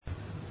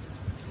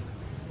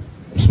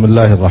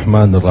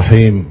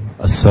Bismillahirrahmanirrahim.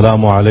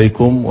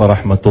 Assalamualaikum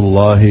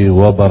warahmatullahi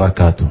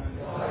wabarakatuh.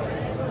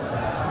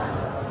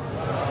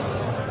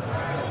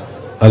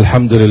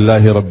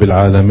 Alhamdulillahi rabbil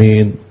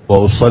alamin.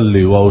 Wa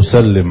usalli wa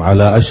usallim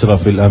ala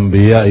ashrafil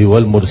anbiya'i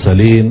wal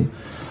mursalin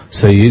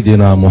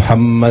Sayyidina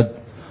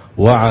Muhammad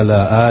wa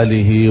ala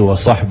alihi wa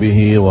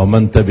sahbihi wa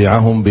man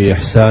tabi'ahum bi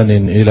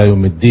ihsanin ila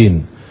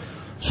yaumiddin.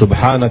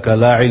 Subhanaka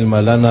la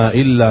ilma lana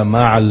illa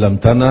ma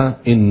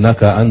 'allamtana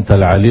innaka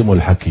antal alimul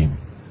hakim.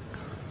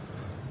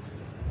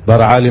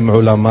 Para alim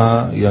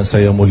ulama yang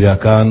saya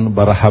muliakan,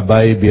 para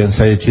habaib yang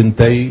saya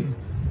cintai,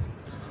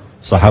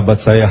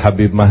 sahabat saya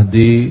Habib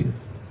Mahdi,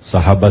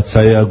 sahabat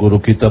saya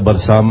guru kita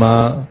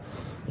bersama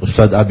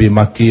Ustaz Abi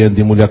Maki yang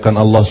dimuliakan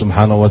Allah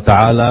Subhanahu wa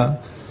taala,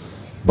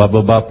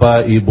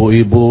 bapak-bapak,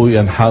 ibu-ibu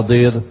yang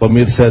hadir,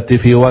 pemirsa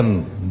TV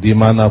One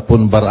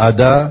dimanapun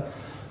berada,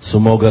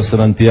 semoga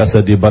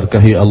senantiasa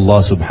diberkahi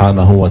Allah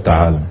Subhanahu wa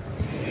taala.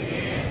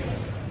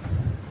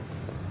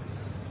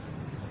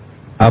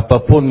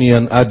 Apapun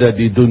yang ada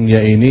di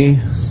dunia ini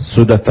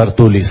sudah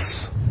tertulis,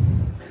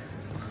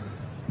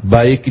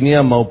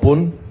 baiknya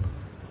maupun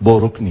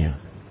buruknya.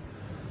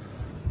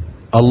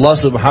 Allah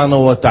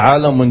Subhanahu wa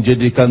taala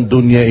menjadikan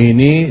dunia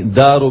ini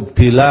darub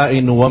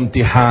tila'in wa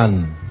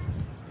imtihan,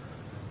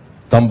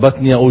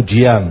 tempatnya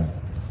ujian,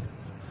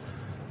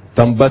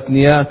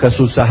 tempatnya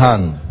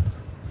kesusahan.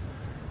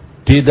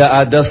 Tidak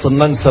ada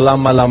senang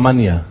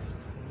selama-lamanya,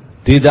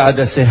 tidak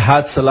ada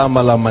sehat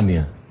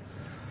selama-lamanya,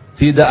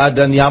 tidak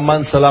ada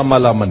nyaman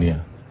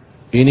selama-lamanya.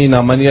 Ini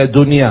namanya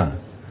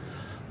dunia.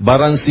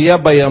 Barang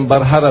siapa yang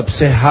berharap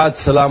sehat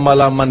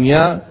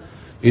selama-lamanya,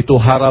 itu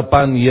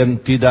harapan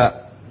yang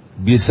tidak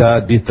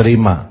bisa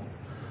diterima.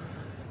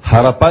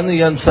 Harapan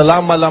yang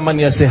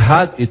selama-lamanya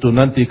sehat, itu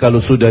nanti kalau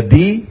sudah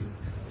di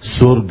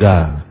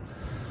surga.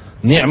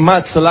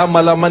 Nikmat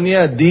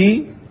selama-lamanya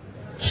di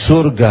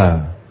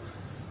surga.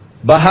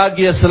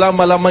 Bahagia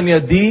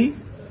selama-lamanya di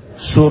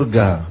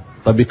surga.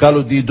 Tapi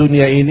kalau di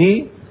dunia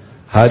ini,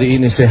 hari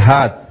ini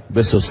sehat,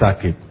 besok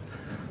sakit.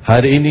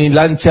 Hari ini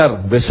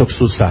lancar, besok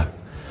susah.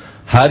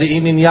 Hari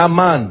ini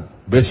nyaman,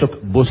 besok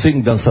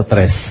pusing dan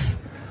stres.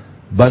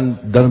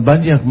 Dan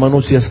banyak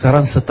manusia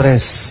sekarang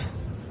stres.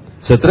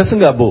 Stres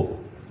enggak,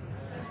 Bu?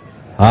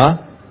 Hah?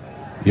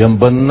 Yang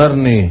benar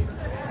nih.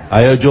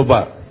 Ayo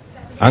coba.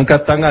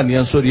 Angkat tangan.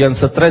 Yang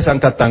stres,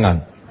 angkat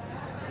tangan.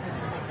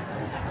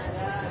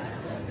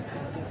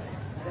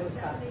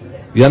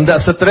 Yang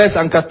tidak stres,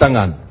 angkat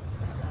tangan.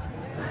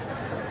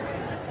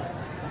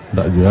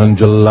 Tak jangan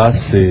jelas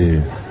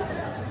sih.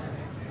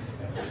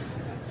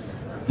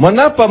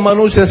 Mengapa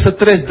manusia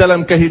stres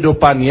dalam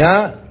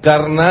kehidupannya?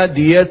 Karena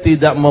dia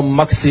tidak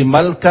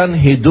memaksimalkan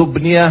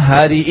hidupnya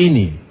hari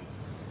ini.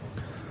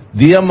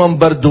 Dia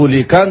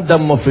memperdulikan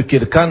dan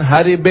memfikirkan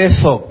hari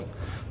besok,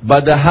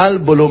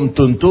 padahal belum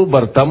tentu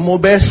bertemu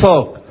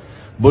besok.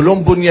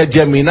 Belum punya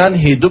jaminan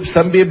hidup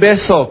sampai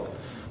besok.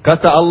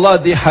 Kata Allah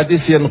di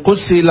hadis yang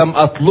qudsi, lam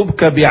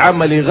atlubka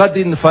bi'amali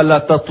ghadin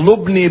fala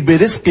tatlubni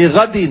birizqi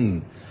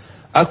ghadin.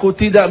 Aku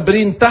tidak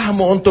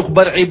perintahmu untuk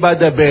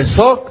beribadah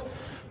besok,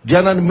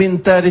 jangan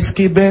minta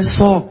rizki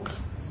besok.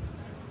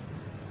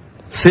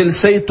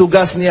 Selesai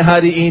tugasnya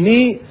hari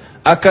ini,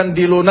 akan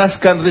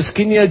dilunaskan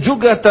rizkinya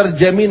juga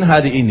terjamin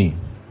hari ini.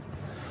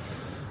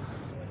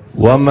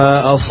 Wa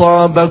ma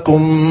asabakum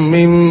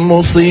min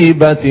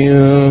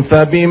musibatin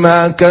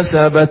fabima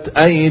kasabat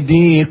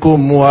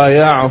aydikum wa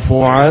ya'fu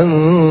an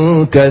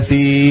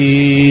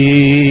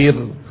katsir.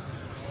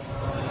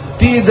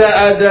 Tidak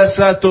ada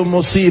satu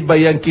musibah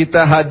yang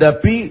kita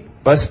hadapi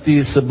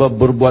pasti sebab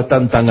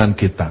perbuatan tangan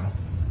kita.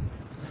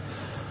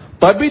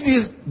 Tapi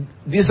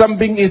di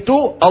samping itu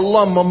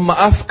Allah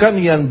memaafkan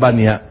yang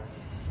banyak.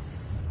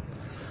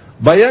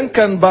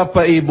 Bayangkan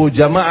Bapak Ibu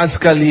jamaah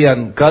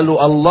sekalian, kalau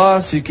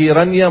Allah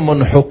sekiranya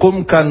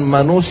menghukumkan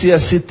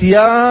manusia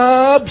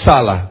setiap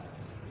salah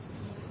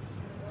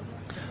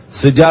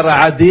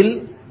secara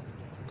adil,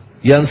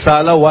 yang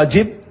salah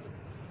wajib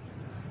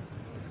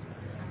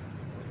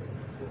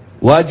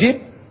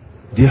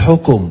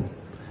dihukum.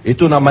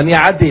 Itu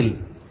namanya adil.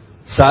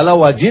 Salah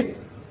wajib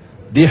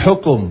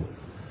dihukum.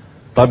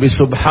 Tapi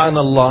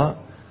subhanallah,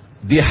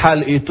 di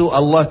hal itu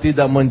Allah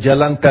tidak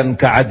menjalankan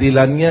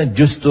keadilannya,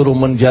 justru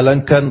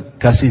menjalankan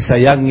kasih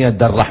sayangnya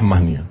dan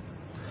rahmahnya.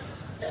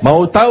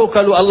 Mau tahu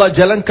kalau Allah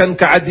jalankan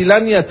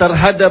keadilannya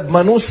terhadap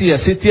manusia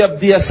setiap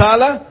dia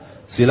salah?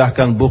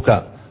 Silahkan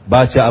buka,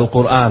 baca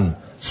Al-Quran,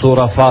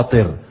 surah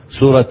Fatir,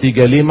 surah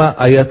 35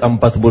 ayat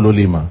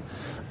 45.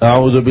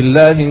 A'udzu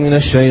billahi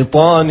minasy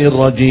syaithanir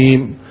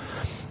rajim.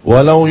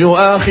 Walau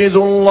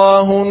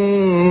yu'akhidullahu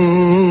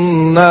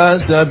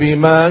الناس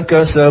بما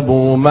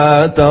كسبوا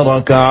ما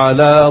ترك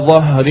على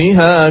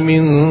ظهرها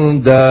من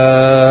دابة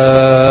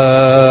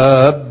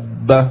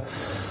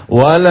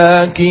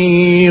ولكن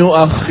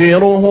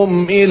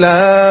يؤخرهم إلى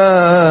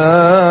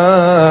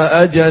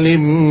أجل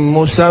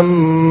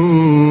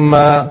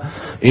مسمى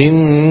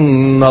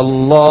إن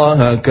الله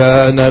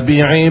كان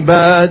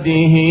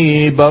بعباده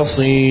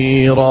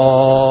بصيرا.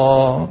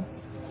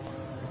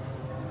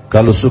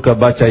 Kalau suka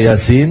baca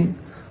Yasin,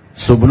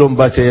 Sebelum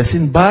baca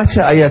Yasin,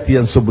 baca ayat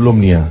yang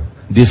sebelumnya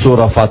di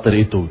surah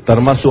Fatir itu,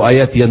 termasuk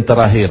ayat yang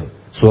terakhir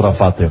surah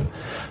Fatir.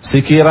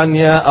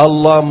 Sekiranya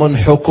Allah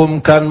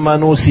menghukumkan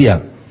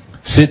manusia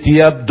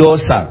setiap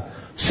dosa,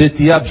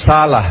 setiap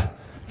salah,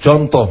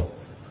 contoh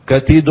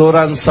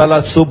ketiduran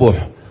salat subuh,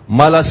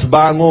 malas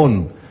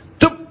bangun,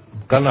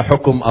 karena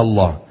hukum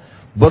Allah.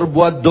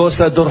 Berbuat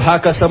dosa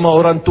durhaka sama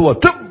orang tua,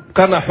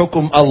 karena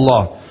hukum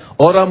Allah.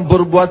 Orang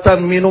berbuatan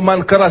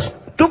minuman keras,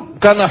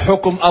 karena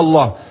hukum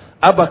Allah.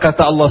 Apa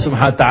kata Allah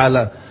Subhanahu wa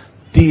taala?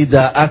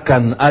 Tidak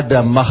akan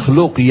ada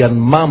makhluk yang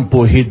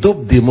mampu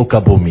hidup di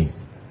muka bumi.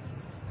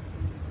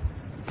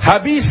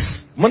 Habis.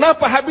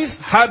 Mengapa habis?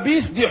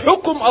 Habis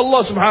dihukum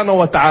Allah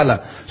Subhanahu wa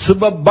taala.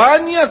 Sebab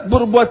banyak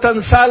perbuatan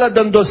salah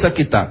dan dosa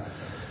kita.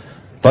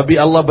 Tapi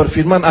Allah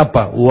berfirman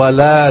apa?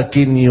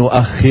 Walakin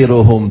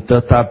yuakhiruhum,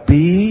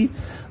 tetapi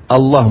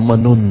Allah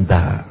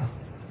menunda.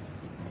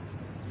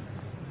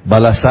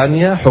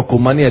 Balasannya,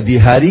 hukumannya di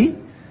hari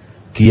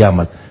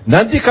kiamat.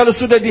 Nanti kalau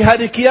sudah di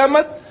hari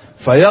kiamat,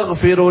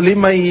 fayaghfiru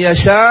liman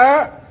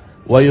yasha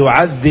wa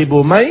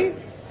yu'adzibu man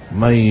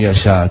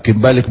yasha.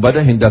 Kembali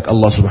kepada hendak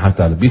Allah Subhanahu wa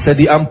taala. Bisa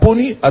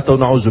diampuni atau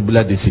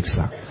na'udzubillah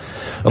disiksa.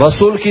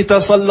 Rasul kita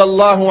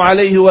sallallahu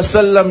alaihi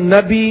wasallam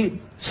nabi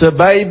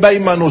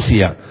sebaik-baik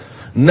manusia.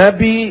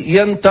 Nabi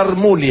yang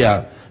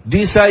termulia,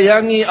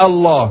 disayangi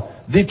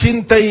Allah,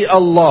 dicintai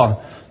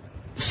Allah.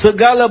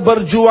 Segala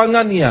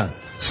perjuangannya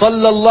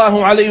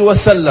sallallahu alaihi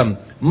wasallam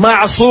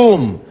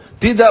ma'sum,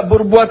 tidak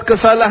berbuat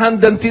kesalahan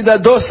dan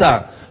tidak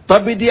dosa.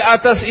 Tapi di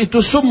atas itu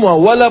semua,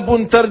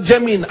 walaupun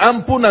terjamin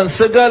ampunan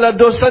segala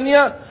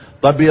dosanya,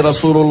 tapi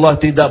Rasulullah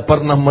tidak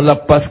pernah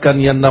melepaskan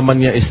yang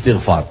namanya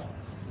istighfar.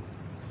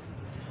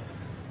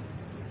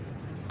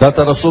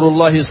 Kata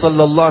Rasulullah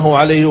sallallahu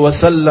alaihi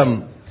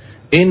wasallam,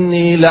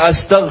 inni la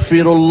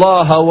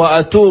astaghfirullah wa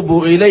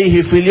atubu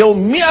ilaihi fil yawm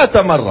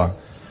 100 marrah.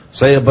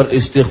 Saya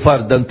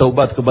beristighfar dan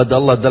taubat kepada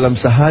Allah dalam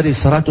sehari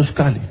 100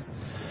 kali.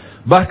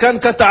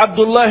 Bahkan kata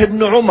Abdullah bin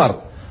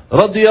Umar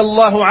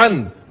radhiyallahu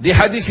an di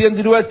hadis yang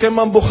diriwayatkan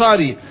Imam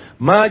Bukhari,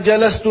 ma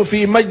jalastu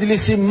fi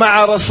majlisin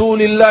ma'a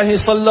Rasulillah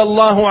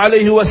sallallahu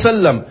alaihi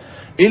wasallam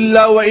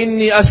illa wa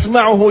inni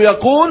asma'uhu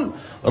yaqul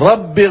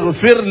rabbi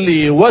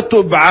ighfirli wa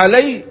tub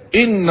alai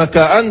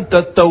innaka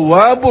antat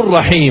tawwabur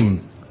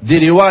rahim. Di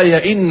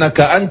riwayat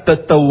innaka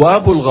antat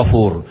tawwabul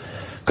ghafur.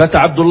 Kata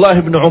Abdullah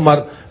bin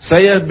Umar,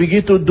 saya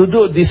begitu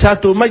duduk di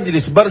satu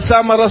majlis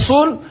bersama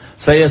Rasul,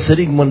 saya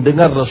sering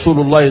mendengar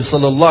Rasulullah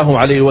sallallahu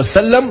alaihi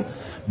wasallam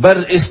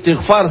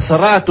beristighfar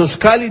 100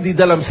 kali di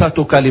dalam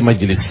satu kali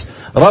majlis.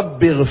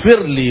 Rabbi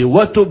ighfirli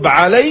wa tub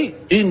alai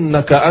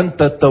innaka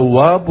antat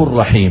tawwabur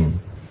rahim.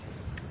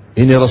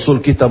 Ini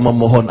Rasul kita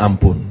memohon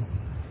ampun.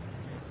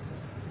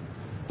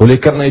 Oleh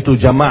karena itu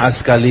jamaah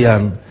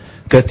sekalian,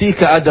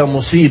 ketika ada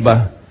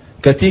musibah,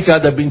 ketika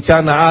ada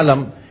bencana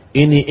alam,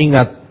 ini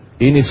ingat,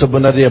 ini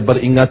sebenarnya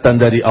peringatan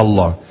dari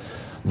Allah.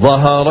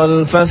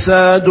 Zaharal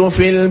fasadu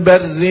fil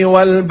barri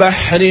wal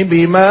bahri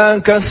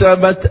bima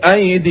kasabat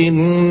aydin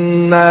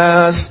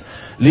nas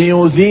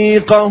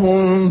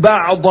liyudhiqahum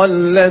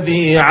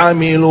ba'dalladhi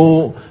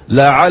 'amilu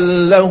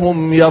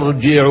la'allahum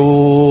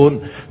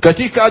yarji'un.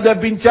 Ketika ada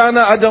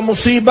bencana, ada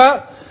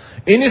musibah,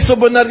 ini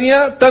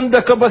sebenarnya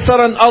tanda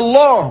kebesaran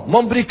Allah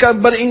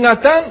memberikan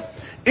peringatan.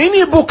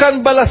 Ini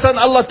bukan balasan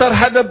Allah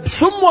terhadap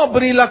semua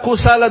perilaku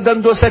salah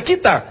dan dosa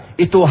kita.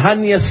 Itu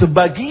hanya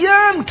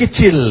sebagian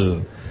kecil.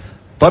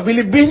 Tapi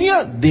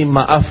lebihnya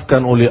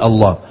dimaafkan oleh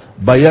Allah.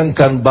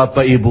 Bayangkan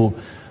Bapak Ibu,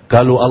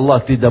 kalau Allah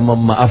tidak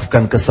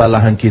memaafkan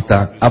kesalahan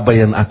kita, apa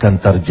yang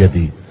akan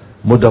terjadi?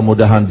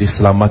 Mudah-mudahan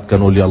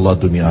diselamatkan oleh Allah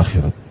dunia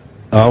akhirat.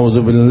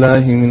 A'udzu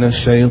billahi minasy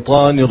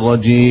syaithanir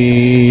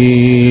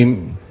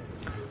rajim.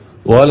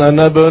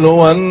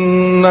 وَلَنَبْلُوَنَّكُمْ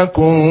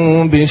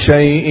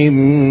بِشَيْءٍ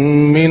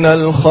مِّنَ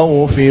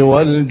الْخَوْفِ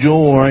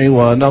وَالْجُوعِ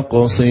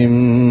وَنَقْصٍ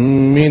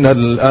مِّنَ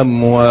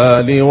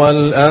الْأَمْوَالِ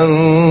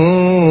وَالْأَنفُسِ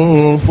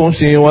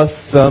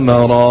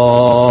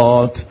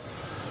وَالثَّمَرَاتِ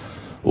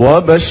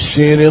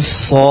وَبَشِّرِ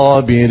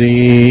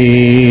الصَّابِرِينَ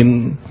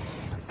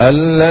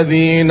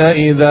الَّذِينَ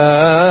إِذَا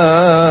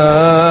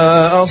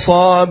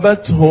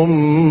أَصَابَتْهُم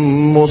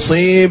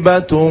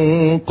مُّصِيبَةٌ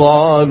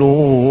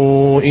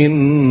قَالُوا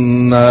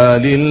إِنَّا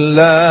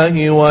لِلَّهِ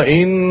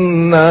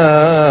وَإِنَّا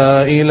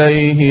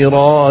إِلَيْهِ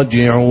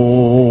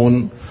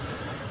رَاجِعُونَ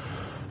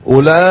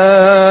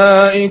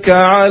أُولَئِكَ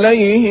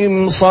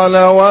عَلَيْهِمْ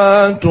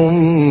صَلَوَاتٌ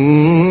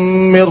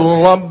مِّن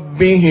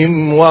رَّبِّهِمْ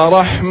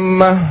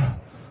وَرَحْمَةٌ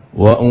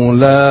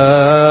وَأُولَئِكَ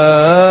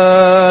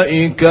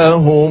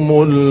هُمُ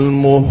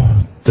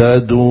المهتدون.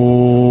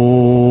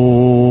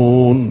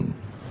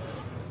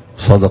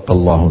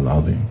 Sadaqallahul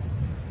azim.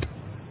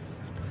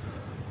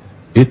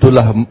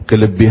 Itulah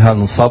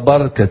kelebihan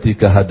sabar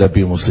ketika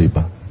hadapi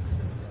musibah.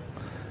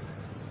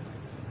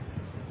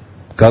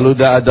 Kalau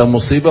tidak ada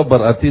musibah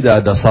berarti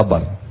tidak ada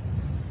sabar.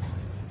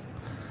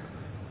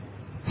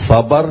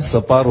 Sabar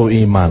separuh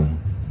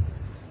iman.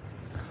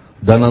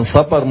 Dan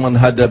sabar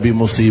menghadapi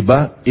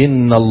musibah,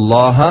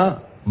 innallaha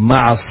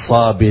ma'as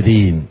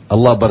sabirin.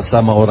 Allah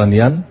bersama orang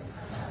yang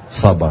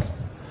sabar.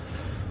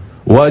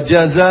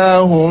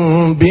 وَجَزَاهُمْ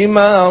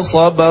بِمَا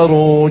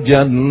صَبَرُوا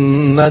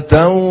جَنَّةً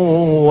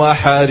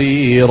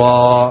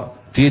وَحَرِيرًا.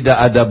 Tidak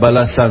ada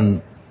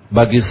balasan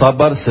bagi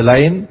sabar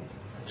selain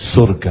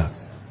surga.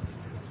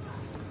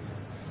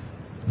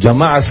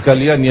 Jamaah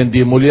sekalian yang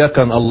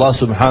dimuliakan Allah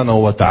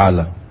Subhanahu wa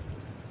taala.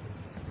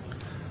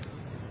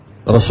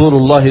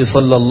 Rasulullah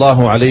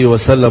sallallahu alaihi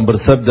wasallam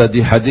bersabda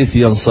di hadis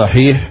yang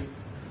sahih,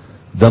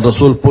 dan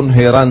Rasul pun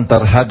heran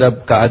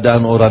terhadap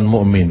keadaan orang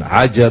mukmin.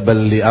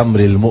 Ajaban li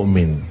amril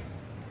mu'min.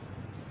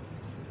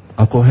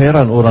 Aku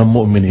heran orang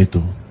mukmin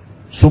itu.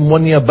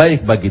 Semuanya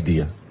baik bagi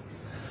dia.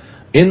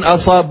 In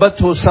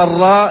asabathu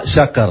sarra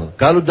syakar.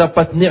 Kalau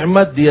dapat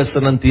nikmat dia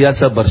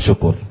senantiasa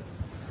bersyukur.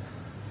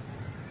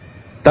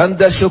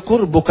 Tanda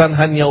syukur bukan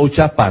hanya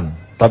ucapan,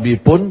 tapi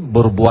pun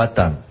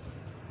perbuatan.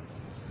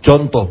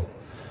 Contoh,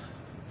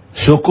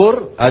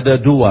 syukur ada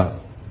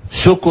dua.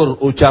 Syukur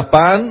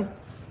ucapan,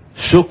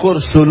 syukur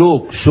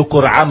suluk,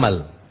 syukur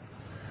amal.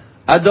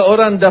 Ada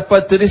orang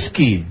dapat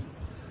rezeki,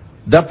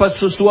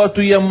 dapat sesuatu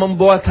yang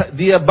membuat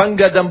dia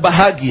bangga dan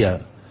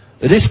bahagia.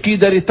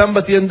 Rezeki dari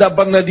tempat yang tak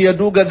pernah dia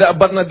duga, tak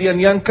pernah dia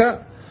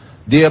nyangka.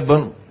 Dia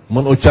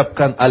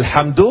mengucapkan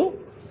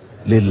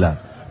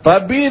Alhamdulillah.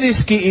 Tapi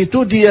rezeki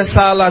itu dia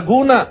salah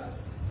guna.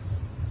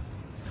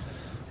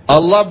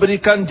 Allah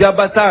berikan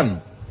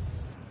jabatan,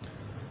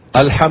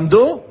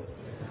 Alhamdulillah,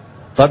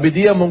 tapi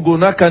dia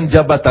menggunakan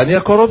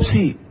jabatannya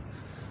korupsi.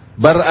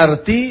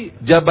 Berarti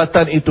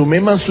jabatan itu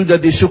memang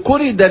sudah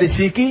disyukuri dari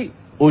segi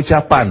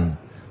ucapan,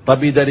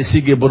 tapi dari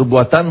segi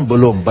perbuatan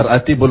belum.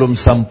 Berarti belum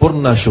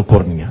sempurna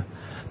syukurnya.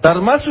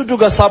 Termasuk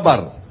juga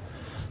sabar.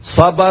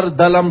 Sabar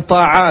dalam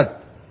taat.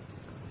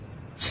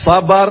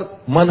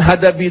 Sabar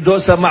menghadapi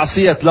dosa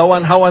maksiat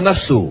lawan hawa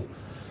nafsu.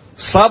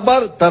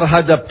 Sabar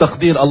terhadap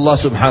takdir Allah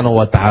Subhanahu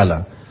wa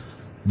taala.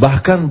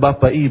 Bahkan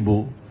Bapak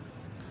Ibu,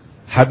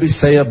 habis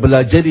saya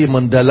belajar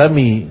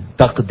mendalami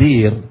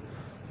takdir,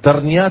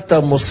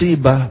 ternyata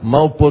musibah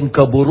maupun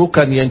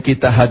keburukan yang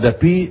kita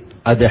hadapi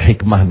ada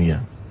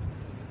hikmahnya.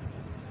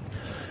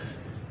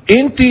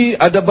 Inti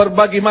ada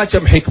berbagai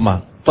macam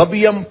hikmah,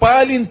 tapi yang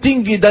paling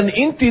tinggi dan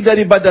inti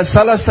daripada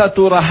salah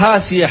satu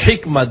rahasia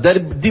hikmah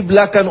di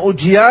belakang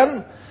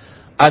ujian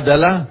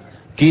adalah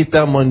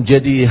kita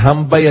menjadi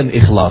hamba yang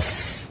ikhlas.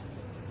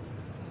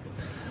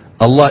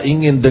 Allah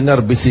ingin dengar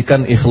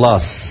bisikan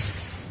ikhlas.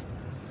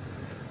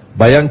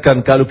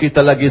 Bayangkan kalau kita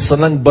lagi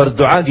senang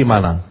berdoa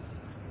gimana?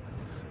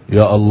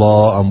 Ya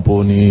Allah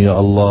ampuni, ya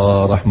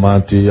Allah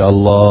rahmati, ya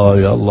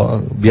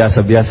Allah.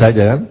 Biasa-biasa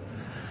aja kan?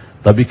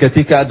 Tapi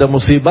ketika ada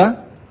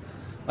musibah,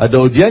 ada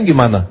ujian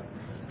gimana?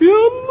 Ya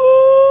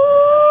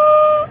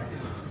Allah.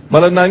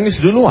 Malah nangis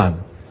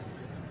duluan.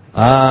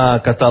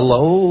 Kata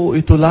Allah, oh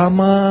itu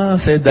lama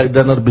saya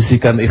dengar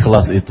bisikan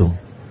ikhlas itu.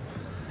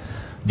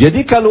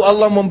 Jadi kalau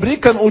Allah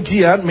memberikan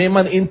ujian,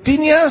 memang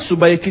intinya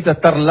supaya kita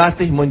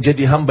terlatih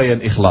menjadi hamba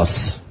yang ikhlas.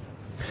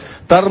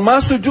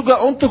 Termasuk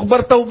juga untuk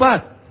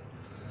bertaubat.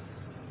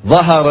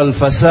 ظهر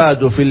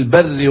الفساد في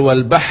البر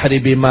والبحر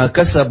بما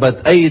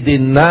كسبت أيدي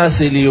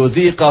الناس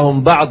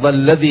ليذيقهم بعض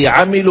الذي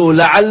عملوا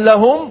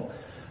لعلهم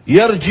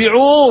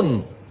يرجعون.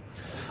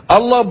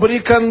 Allah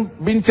berikan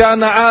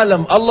bencana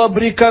alam, Allah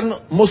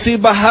berikan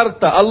musibah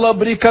harta, Allah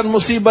berikan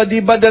musibah di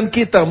badan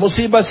kita,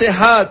 musibah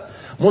sehat,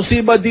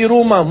 musibah di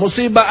rumah,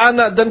 musibah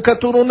anak dan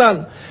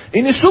keturunan.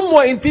 Ini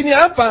semua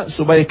intinya apa?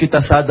 Supaya kita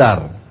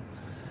sadar,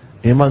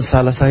 memang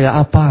salah saya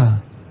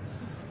apa?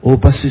 Oh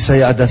pasti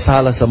saya ada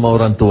salah sama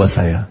orang tua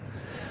saya.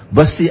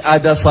 Pasti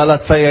ada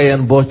salat saya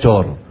yang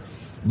bocor.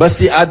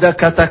 Pasti ada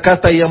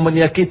kata-kata yang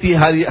menyakiti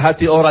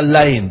hati orang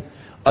lain.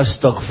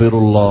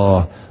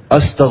 Astaghfirullah,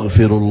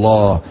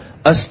 astaghfirullah,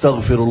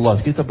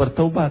 astaghfirullah. Kita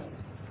bertaubat.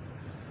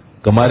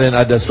 Kemarin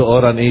ada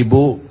seorang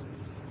ibu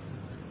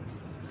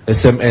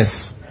SMS.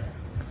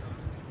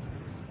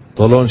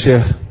 Tolong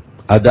Syekh,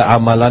 ada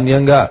amalannya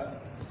enggak?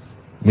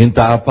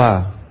 Minta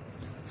apa?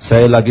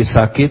 Saya lagi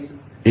sakit,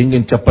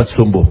 ingin cepat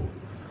sembuh.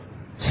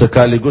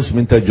 Sekaligus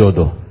minta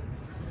jodoh.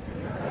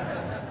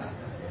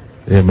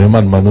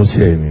 Memang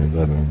manusia ini.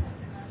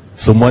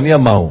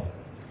 Semuanya mau.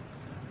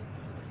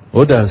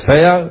 Udah,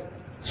 saya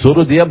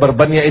suruh dia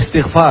berbanyak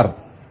istighfar.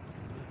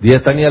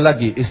 Dia tanya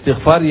lagi,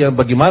 istighfar yang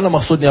bagaimana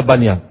maksudnya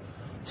banyak?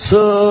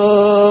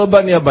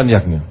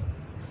 Sebanyak-banyaknya.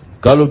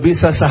 Kalau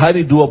bisa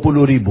sehari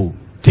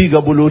 20.000,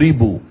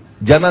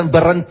 30.000. Jangan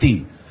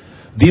berhenti.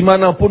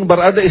 Dimanapun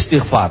berada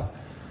istighfar.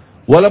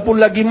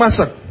 Walaupun lagi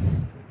masak.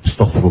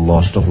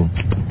 Astaghfirullah,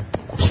 astaghfirullah.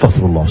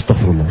 Astagfirullah,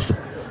 astagfirullah.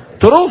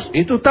 Terus,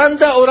 itu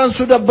tanda orang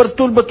sudah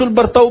betul-betul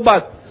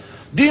bertaubat.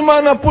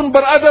 Dimanapun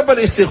berada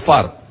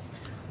beristighfar.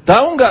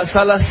 Tahu enggak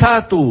salah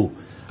satu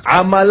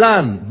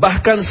amalan,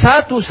 bahkan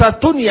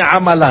satu-satunya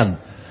amalan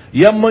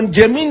yang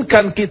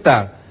menjaminkan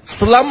kita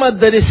selamat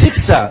dari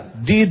siksa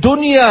di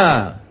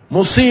dunia,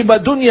 musibah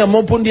dunia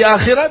maupun di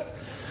akhirat.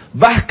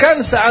 Bahkan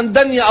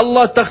seandainya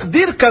Allah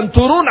takdirkan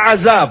turun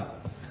azab,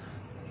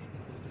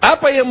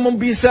 apa yang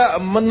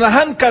bisa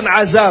menahankan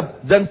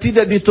azab dan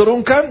tidak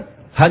diturunkan?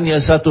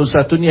 Hanya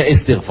satu-satunya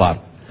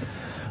istighfar.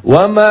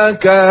 وَمَا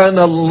كَانَ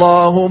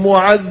اللَّهُ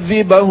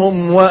مُعَذِّبَهُمْ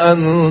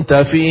وَأَنْتَ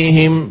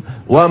فِيهِمْ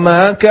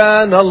وَمَا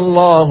كَانَ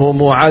اللَّهُ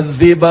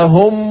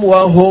مُعَذِّبَهُمْ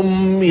وَهُمْ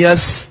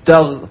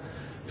يَسْتَغْفِرُونَ.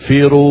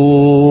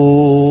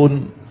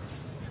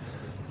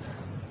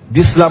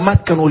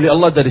 Diselamatkan oleh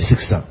Allah dari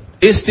siksa.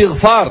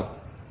 Istighfar.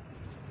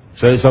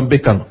 Saya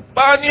sampaikan,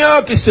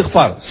 banyak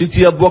istighfar.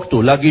 Setiap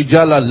waktu, lagi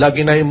jalan,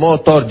 lagi naik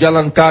motor,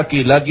 jalan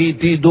kaki, lagi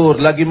tidur,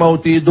 lagi mau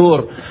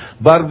tidur,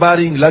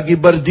 berbaring, lagi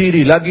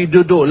berdiri, lagi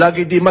duduk,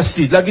 lagi di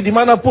masjid, lagi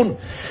dimanapun.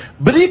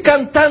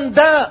 Berikan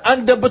tanda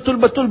anda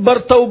betul-betul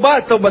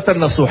bertaubat, taubatan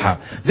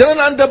nasuha.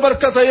 Jangan anda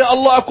berkata, ya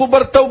Allah aku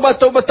bertaubat,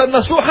 taubatan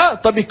nasuha,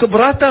 tapi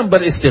keberatan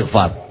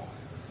beristighfar.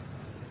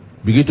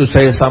 Begitu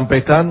saya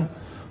sampaikan,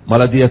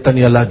 malah dia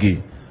tanya lagi,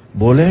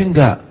 boleh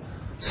enggak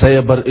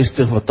saya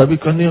beristighfar? Tapi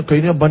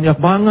kayaknya banyak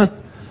banget.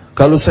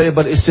 Kalau saya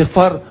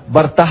beristighfar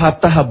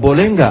bertahap-tahap,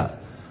 boleh enggak?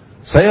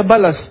 Saya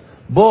balas,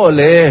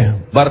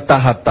 boleh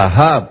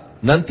bertahap-tahap.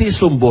 Nanti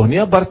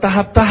sumbuhnya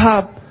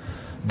bertahap-tahap.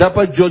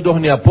 Dapat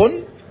jodohnya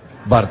pun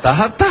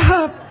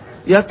bertahap-tahap.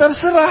 Ya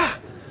terserah.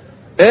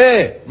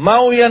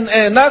 Mau yang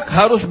enak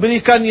harus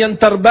berikan yang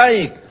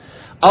terbaik.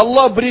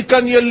 Allah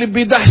berikan yang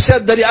lebih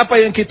dahsyat dari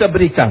apa yang kita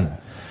berikan.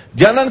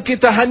 Jangan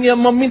kita hanya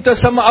meminta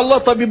sama Allah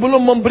tapi belum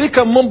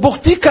memberikan,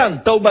 membuktikan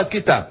taubat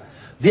kita.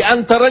 Di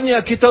antaranya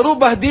kita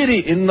rubah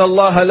diri.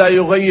 Innallaha la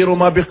yughayyiru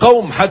ma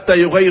biqaum hatta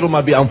yughayyiru ma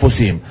bi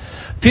anfusihim.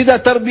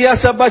 Tidak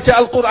terbiasa baca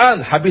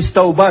Al-Quran, habis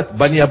taubat,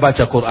 banyak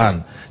baca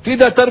Quran.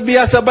 Tidak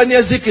terbiasa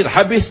banyak zikir,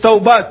 habis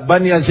taubat,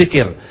 banyak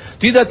zikir.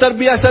 Tidak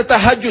terbiasa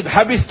tahajud,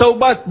 habis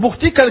taubat,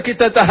 buktikan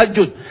kita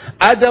tahajud.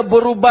 Ada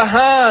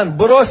perubahan,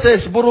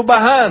 proses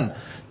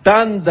perubahan.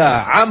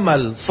 Tanda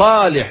amal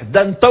salih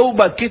dan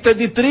taubat kita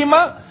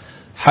diterima.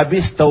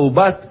 Habis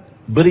taubat,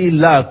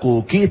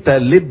 berilaku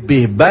kita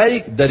lebih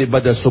baik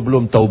daripada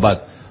sebelum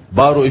taubat.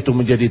 Baru itu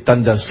menjadi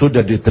tanda sudah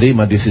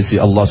diterima di sisi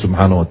Allah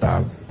Subhanahu wa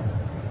ta'ala.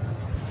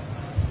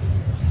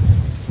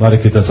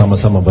 Mari kita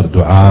sama-sama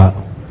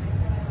berdoa.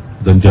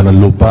 Dan jangan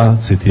lupa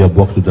setiap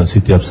waktu dan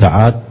setiap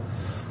saat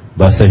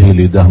basahi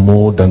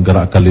lidahmu dan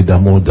gerakkan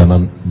lidahmu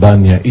dengan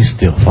banyak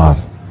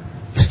istighfar.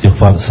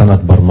 Istighfar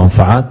sangat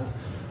bermanfaat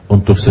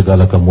untuk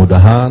segala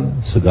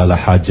kemudahan, segala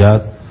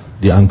hajat,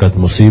 diangkat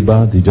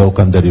musibah,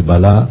 dijauhkan dari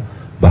bala,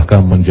 bahkan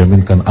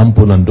menjaminkan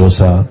ampunan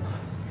dosa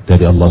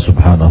dari Allah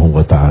Subhanahu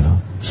wa ta'ala.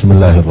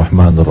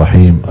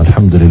 Bismillahirrahmanirrahim.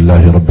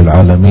 Alhamdulillahi rabbil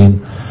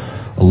alamin.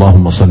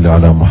 Allahumma salli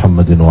ala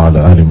Muhammadin wa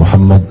ala ali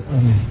Muhammad.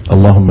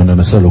 Allahumma inna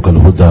nas'aluka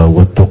al-huda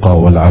wat-tuqa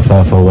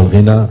wal-afafa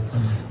wal-ghina.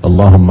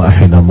 Allahumma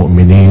ahina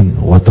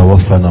mu'minin wa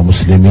tawaffana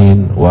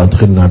muslimin wa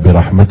adkhilna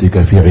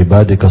birahmatika fi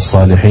ibadika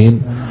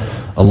as-salihin.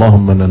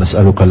 اللهم إنا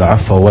نسألك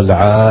العفو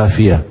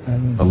والعافية.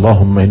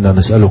 اللهم إنا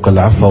نسألك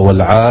العفو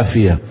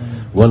والعافية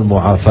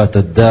والمعافاة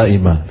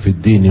الدائمة في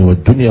الدين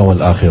والدنيا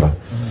والآخرة.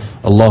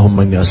 اللهم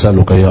إني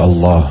أسألك يا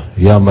الله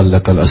يا من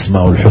لك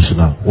الأسماء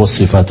الحسنى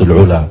والصفات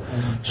العلى.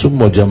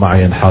 Semua jamaah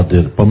yang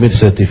hadir,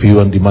 pemirsa TV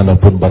One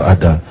dimanapun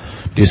berada,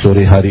 di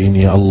sore hari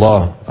ini ya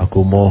Allah,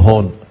 aku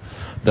mohon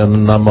dan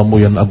namamu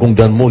yang agung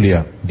dan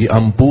mulia,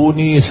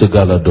 diampuni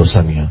segala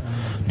dosanya,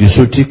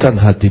 disucikan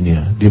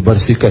hatinya,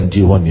 dibersihkan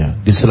jiwanya,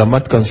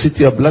 diselamatkan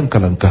setiap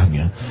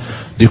langkah-langkahnya,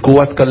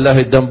 dikuatkan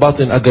lahir dan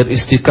batin agar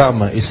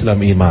istiqamah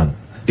Islam iman,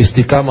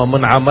 istiqamah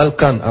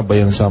menamalkan apa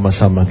yang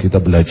sama-sama kita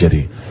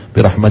belajari.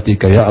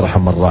 Birahmatika ya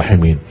arhamar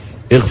rahimin.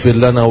 Ighfir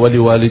lana wa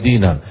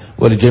liwalidina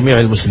wa li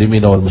jami'il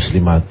muslimina wal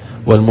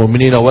muslimat wal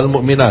mu'minina wal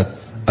mu'minat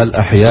al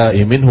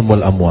ahya'i minhum wal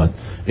amwat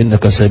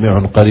innaka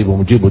sami'un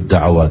qaribun mujibud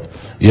da'awat.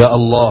 Ya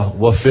Allah,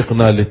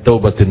 waffiqna lit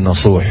taubatin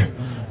nasuh.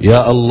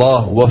 Ya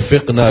Allah,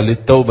 waffiqna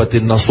lit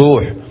taubatin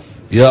nasuh.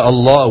 Ya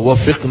Allah,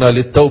 waffiqna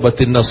lit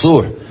taubatin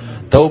nasuh.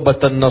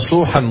 Taubatan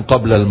nasuhan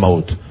qabla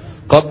al-maut.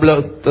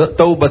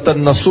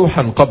 Taubatan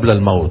nasuhan qabla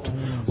al-maut.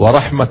 Wa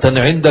rahmatan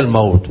 'inda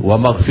al-maut wa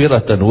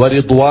maghfiratan wa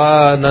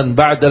ridwanan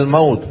ba'da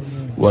al-maut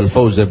wal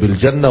fawza bil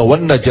jannah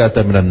wan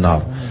najata minan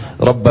nar.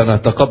 Rabbana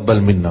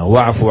taqabbal minna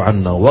wa'fu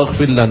 'anna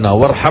waghfir lana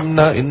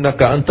warhamna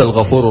innaka antal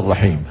ghafurur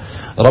rahim.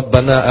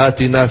 ربنا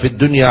آتنا في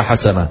الدنيا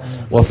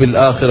حسنة وفي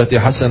الآخرة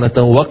حسنة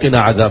وقنا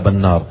عذاب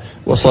النار.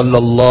 وصلى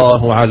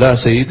الله على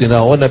سيدنا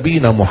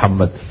ونبينا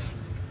محمد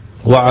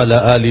وعلى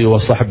آله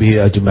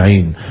وصحبه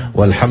أجمعين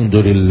والحمد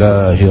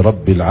لله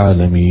رب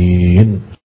العالمين.